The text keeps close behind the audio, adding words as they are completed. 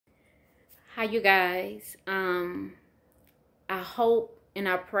Hi, you guys. I hope and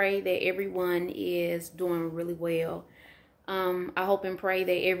I pray that everyone is doing really well. I hope and pray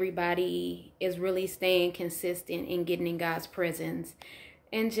that everybody is really staying consistent in getting in God's presence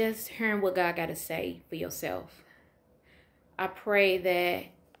and just hearing what God got to say for yourself. I pray that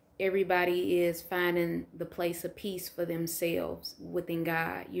everybody is finding the place of peace for themselves within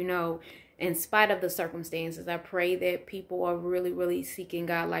God, in spite of the circumstances. I pray that people are really seeking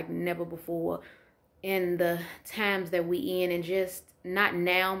God like never before in the times that we in, and just not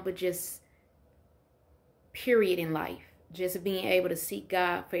now, but just period in life. Just being able to seek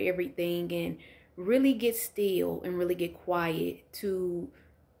God for everything and really get still and really get quiet to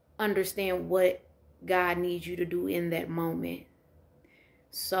understand what God needs you to do in that moment.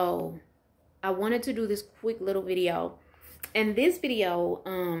 So I wanted to do this quick little video. And this video,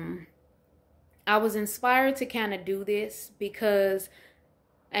 I was inspired to kind of do this because,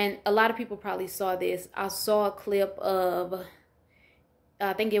 and a lot of people probably saw this, I saw a clip of,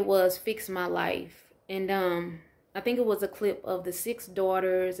 I think it was Fix My Life. And I think it was a clip of the 6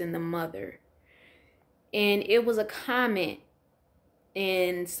 daughters and the mother. And it was a comment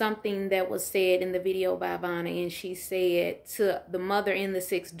and something that was said in the video by Ivana, and she said to the mother and the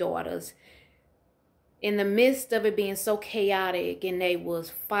 6 daughters, in the midst of it being so chaotic, and they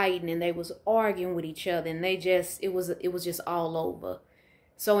was fighting and they was arguing with each other, and it was just all over.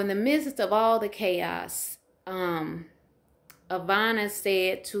 So in the midst of all the chaos, Ivana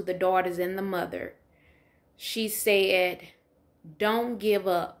said to the daughters and the mother, she said, "Don't give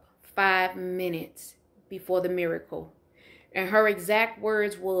up 5 minutes before the miracle." And her exact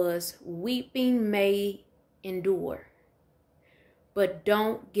words was, "Weeping may endure, but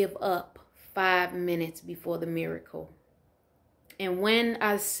don't give up 5 minutes before the miracle." And when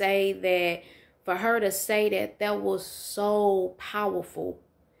I say that, for her to say that, that was so powerful,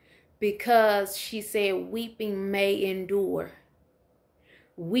 because she said weeping may endure.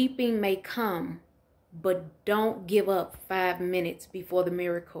 Weeping may come, but don't give up 5 minutes before the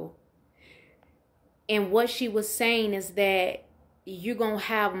miracle. And what she was saying is that you're going to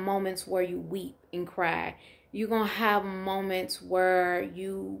have moments where you weep and cry. You're going to have moments where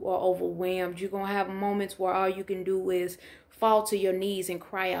you are overwhelmed. You're going to have moments where all you can do is fall to your knees and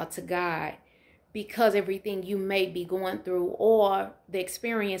cry out to God, because everything you may be going through, or the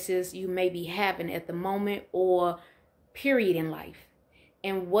experiences you may be having at the moment, or period in life.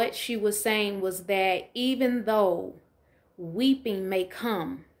 And what she was saying was that even though weeping may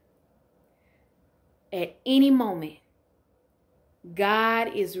come at any moment,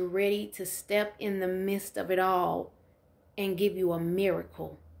 God is ready to step in the midst of it all and give you a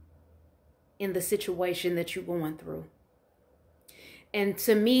miracle in the situation that you're going through. And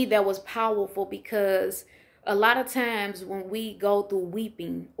to me, that was powerful, because a lot of times when we go through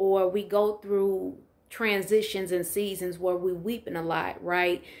weeping, or we go through transitions and seasons where we're weeping a lot,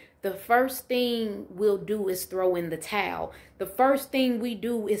 right? The first thing we'll do is throw in the towel. The first thing we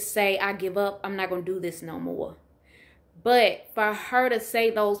do is say, "I give up. I'm not going to do this no more." But for her to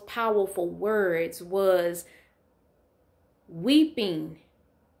say those powerful words was, weeping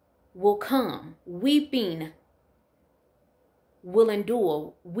will come. Weeping will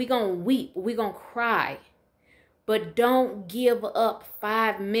endure. We're going to weep. We're going to cry. But don't give up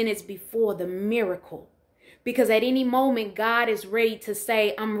 5 minutes before the miracle. Because at any moment, God is ready to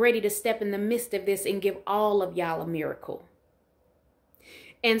say, "I'm ready to step in the midst of this and give all of y'all a miracle."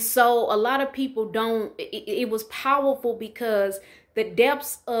 And so a lot of people don't, it was powerful, because the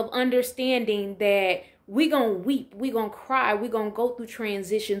depths of understanding that we're going to weep, we're going to cry, we're going to go through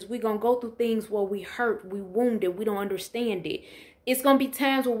transitions, we're going to go through things where we hurt, we wounded, we don't understand it. It's going to be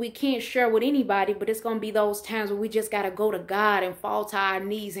times where we can't share with anybody, but it's going to be those times where we just got to go to God and fall to our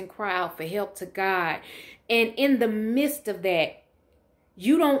knees and cry out for help to God. And in the midst of that,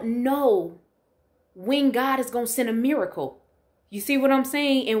 you don't know when God is going to send a miracle. You see what I'm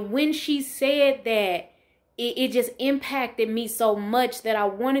saying? And when she said that, it just impacted me so much that I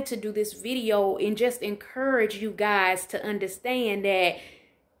wanted to do this video and just encourage you guys to understand that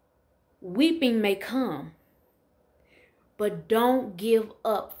weeping may come, but don't give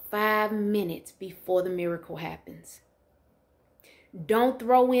up 5 minutes before the miracle happens. Don't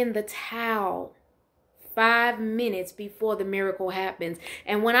throw in the towel 5 minutes before the miracle happens.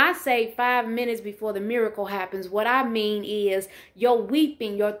 And when I say 5 minutes before the miracle happens, what I mean is your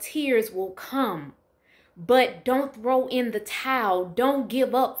weeping, your tears will come. But don't throw in the towel. Don't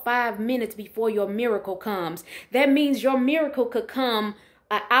give up 5 minutes before your miracle comes. That means your miracle could come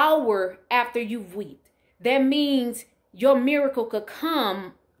an hour after you've wept. That means your miracle could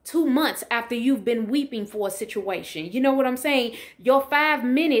come 2 months after you've been weeping for a situation. You know what I'm saying? Your 5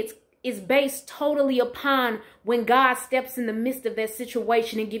 minutes is based totally upon when God steps in the midst of that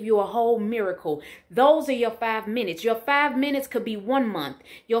situation and give you a whole miracle. Those are your 5 minutes. Your 5 minutes could be 1 month.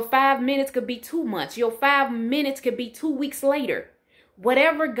 Your 5 minutes could be 2 months. Your 5 minutes could be 2 weeks later.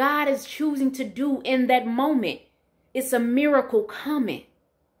 Whatever God is choosing to do in that moment, it's a miracle coming.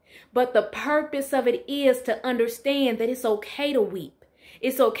 But the purpose of it is to understand that it's okay to weep.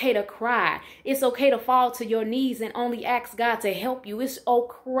 It's okay to cry. It's okay to fall to your knees and only ask God to help you. It's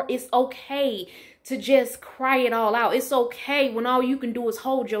okay to just cry it all out. It's okay when all you can do is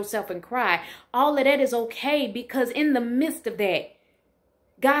hold yourself and cry. All of that is okay, because in the midst of that,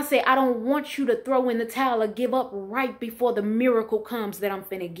 God said, I don't want you to throw in the towel or give up right before the miracle comes that I'm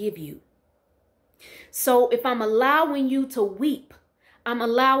finna give you. So if I'm allowing you to weep, I'm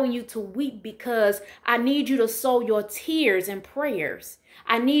allowing you to weep because I need you to sow your tears and prayers.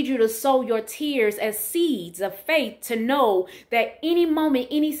 I need you to sow your tears as seeds of faith to know that any moment,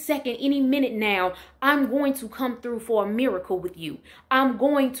 any second, any minute now, I'm going to come through for a miracle with you. I'm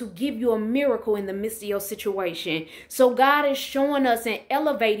going to give you a miracle in the midst of your situation. So God is showing us and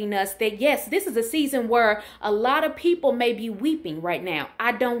elevating us that, yes, this is a season where a lot of people may be weeping right now.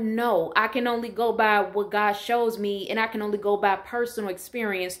 I don't know. I can only go by what God shows me, and I can only go by personal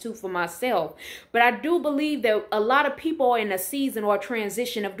experience too for myself. But I do believe that a lot of people are in a season or a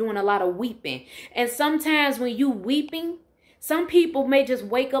transition of doing a lot of weeping. And sometimes when you weeping, some people may just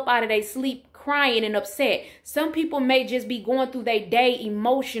wake up out of their sleep crying and upset. Some people may just be going through their day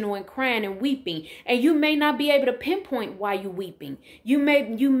emotional and crying and weeping. And you may not be able to pinpoint why you're weeping. You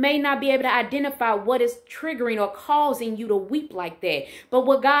may not be able to identify what is triggering or causing you to weep like that. But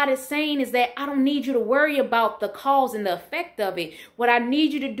what God is saying is that I don't need you to worry about the cause and the effect of it. What I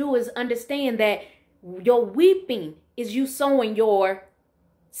need you to do is understand that your weeping is you sowing your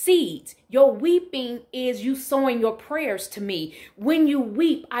seeds. Your weeping is you sowing your prayers to me. When you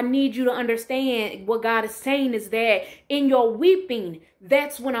weep, I need you to understand what God is saying is that in your weeping,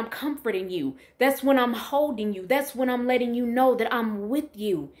 that's when I'm comforting you. That's when I'm holding you. That's when I'm letting you know that I'm with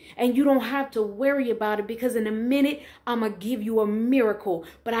you. And you don't have to worry about it, because in a minute, I'm going to give you a miracle.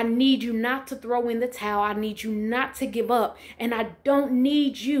 But I need you not to throw in the towel. I need you not to give up. And I don't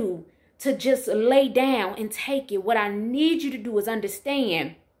need you to just lay down and take it. What I need you to do is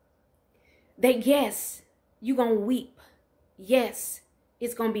understand that yes, you're going to weep. Yes,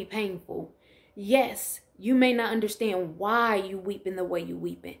 it's going to be painful. Yes, you may not understand why you weeping the way you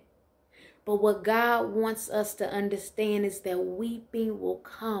weeping. But what God wants us to understand is that weeping will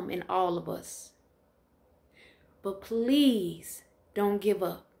come in all of us. But please don't give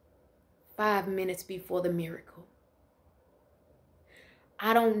up 5 minutes before the miracle.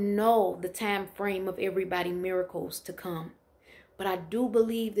 I don't know the time frame of everybody's miracles to come. But I do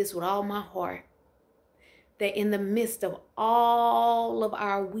believe this with all my heart, that in the midst of all of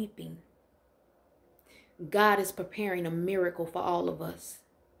our weeping, God is preparing a miracle for all of us.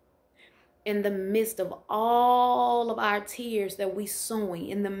 In the midst of all of our tears that we sowing,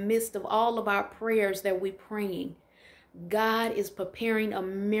 in the midst of all of our prayers that we praying, God is preparing a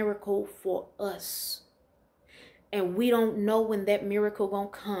miracle for us. And we don't know when that miracle gonna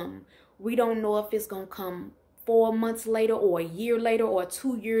come. We don't know if it's gonna come 4 months later or a year later or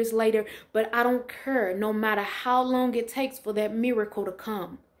 2 years later, but I don't care. No matter how long it takes for that miracle to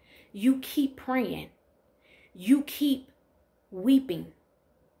come, you keep praying. You keep weeping.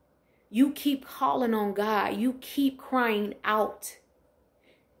 You keep calling on God. You keep crying out.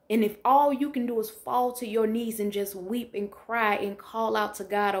 And if all you can do is fall to your knees and just weep and cry and call out to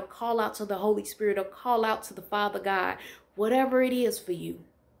God, or call out to the Holy Spirit, or call out to the Father God, whatever it is for you,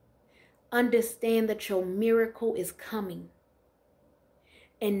 understand that your miracle is coming.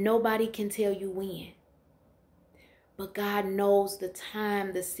 And nobody can tell you when. But God knows the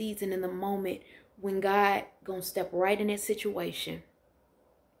time, the season, and the moment when God gonna step right in that situation.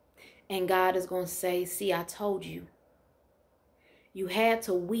 And God is gonna say, see, I told you. You had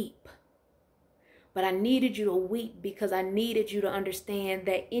to weep. But I needed you to weep because I needed you to understand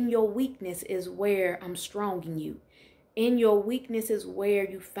that in your weakness is where I'm strong in you. In your weakness is where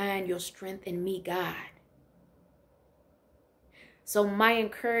you find your strength in me, God. So my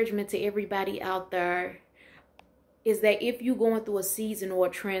encouragement to everybody out there is that if you're going through a season or a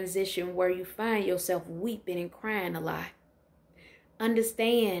transition where you find yourself weeping and crying a lot,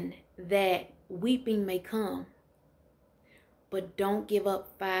 understand that weeping may come, but don't give up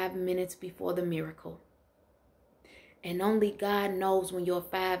 5 minutes before the miracle. And only God knows when your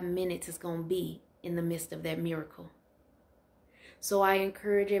 5 minutes is going to be in the midst of that miracle. So I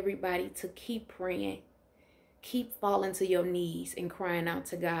encourage everybody to keep praying. Keep falling to your knees and crying out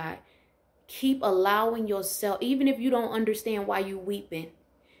to God. Keep allowing yourself, even if you don't understand why you're weeping,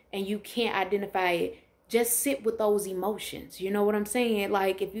 and you can't identify it, just sit with those emotions. You know what I'm saying?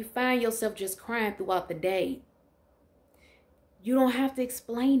 Like, if you find yourself just crying throughout the day, you don't have to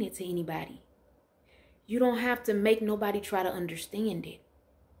explain it to anybody. You don't have to make nobody try to understand it.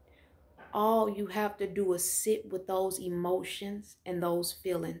 All you have to do is sit with those emotions and those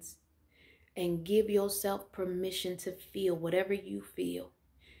feelings and give yourself permission to feel whatever you feel.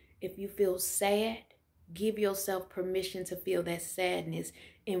 If you feel sad, give yourself permission to feel that sadness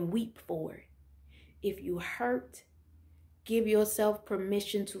and weep for it. If you hurt, give yourself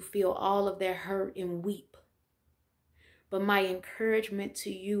permission to feel all of that hurt and weep. But my encouragement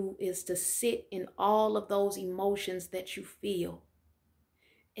to you is to sit in all of those emotions that you feel.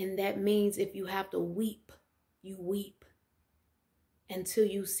 And that means if you have to weep, you weep until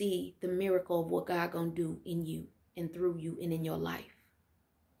you see the miracle of what God gonna do in you and through you and in your life.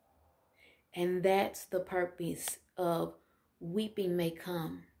 And that's the purpose of weeping may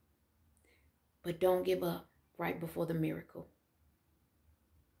come, but don't give up right before the miracle.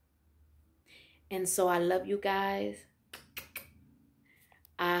 And so I love you guys.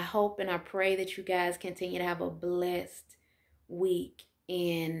 I hope and I pray that you guys continue to have a blessed week.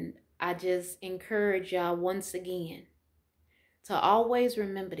 And I just encourage y'all once again to always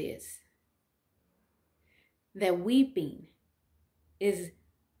remember this, that weeping is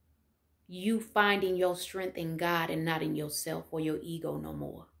you finding your strength in God and not in yourself or your ego no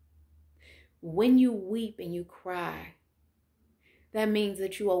more. When you weep and you cry, that means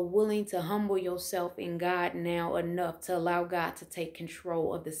that you are willing to humble yourself in God now enough to allow God to take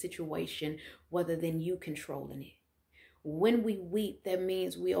control of the situation rather than you controlling it. When we weep, that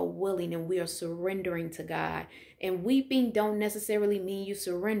means we are willing and we are surrendering to God. And weeping don't necessarily mean you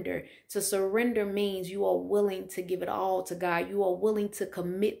surrender. To surrender means you are willing to give it all to God. You are willing to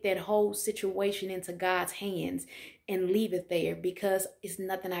commit that whole situation into God's hands and leave it there because it's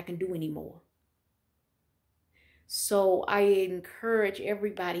nothing I can do anymore. So I encourage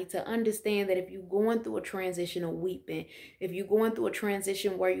everybody to understand that if you're going through a transition of weeping, if you're going through a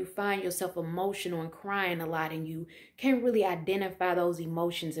transition where you find yourself emotional and crying a lot and you can't really identify those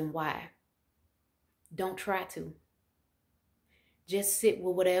emotions and why, don't try to. Just sit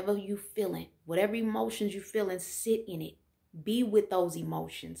with whatever you're feeling, whatever emotions you're feeling, sit in it. Be with those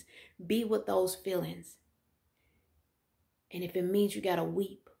emotions. Be with those feelings. And if it means you got to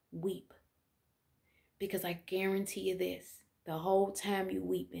weep, weep. Because I guarantee you this, the whole time you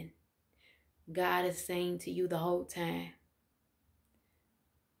weeping, God is saying to you the whole time,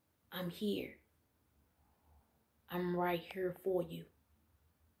 I'm here. I'm right here for you.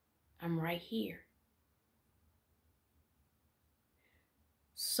 I'm right here.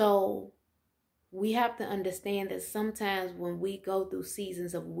 So we have to understand that sometimes when we go through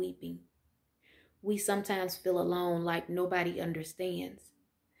seasons of weeping, we sometimes feel alone, like nobody understands.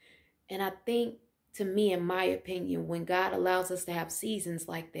 And I think, to me, in my opinion, when God allows us to have seasons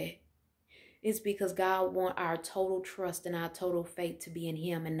like that, it's because God wants our total trust and our total faith to be in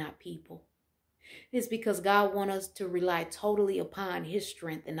Him and not people. It's because God wants us to rely totally upon His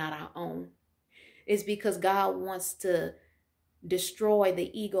strength and not our own. It's because God wants to destroy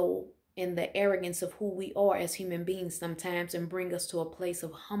the ego and the arrogance of who we are as human beings sometimes and bring us to a place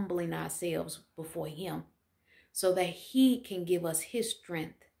of humbling ourselves before Him so that He can give us His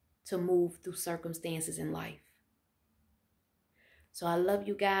strength to move through circumstances in life. So I love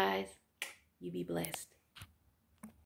you guys. You be blessed.